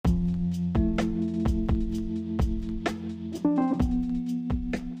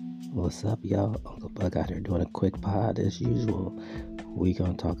What's up, y'all? Uncle Buck out here doing a quick pod as usual. We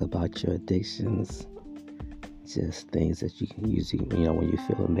gonna talk about your addictions, just things that you can use, when you're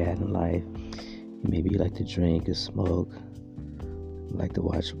feeling bad in life. Maybe you like to drink or smoke, like to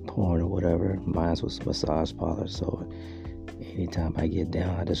watch porn or whatever. Mine was massage parlor, so anytime I get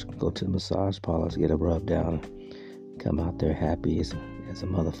down, I just go to the massage parlors, get a rub down, come out there happy as a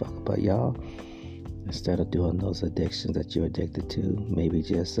motherfucker. But y'all, instead of doing those addictions that you're addicted to, maybe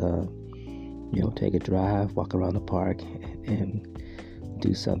just take a drive, walk around the park, and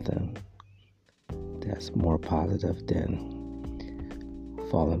do something that's more positive than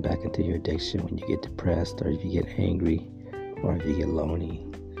falling back into your addiction when you get depressed, or if you get angry, or if you get lonely.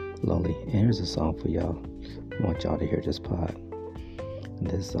 And here's a song for y'all. I want y'all to hear this pod.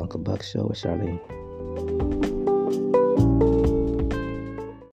 This is Uncle Buck Show with Charlene.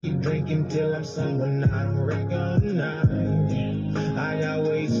 Drinking till I'm someone I don't recognize. I got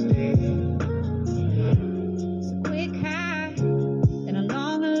wasted. It's a quick high, then a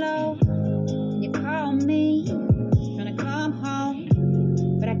long and low. You call me, trying to come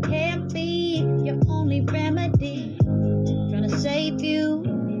home, but I can't be your only remedy. Trying to save you,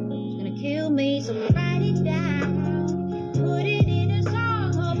 it's gonna kill me. So write it down, put it in a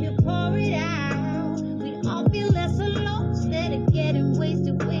song, hope you pour it out. We all feel less alone instead of getting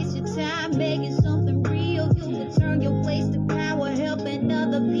wasted. Waste your time making something real. You can turn your wasted power helping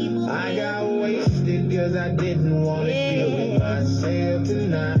other people. I got wasted cause I didn't want to deal with myself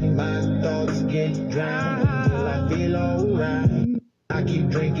tonight. My thoughts get drowned until I feel alright. I keep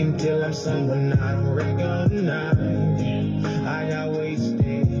drinking till I'm someone I don't recognize. I got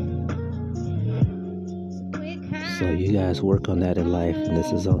wasted. So you guys work on that in life. And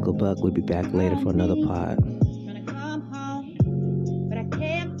this is Uncle Buck. We'll be back later for another pod. Trying to come home, but I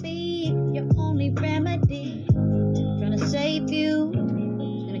can't be your only remedy. Trying to save you,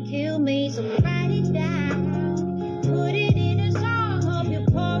 it's gonna kill me. So write it down, put it in a song, hope you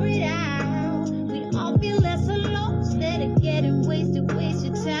pour it out. We all feel less alone instead of getting wasted. Waste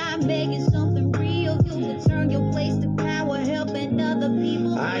your time making something real. You can turn your wasted power helping other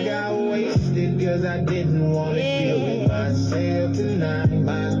people. I got wasted cause I didn't want to deal with myself tonight.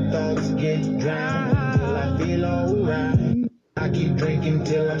 My thoughts get drowned until I feel alright. I keep drinking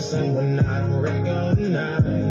till I'm someone I don't recognize.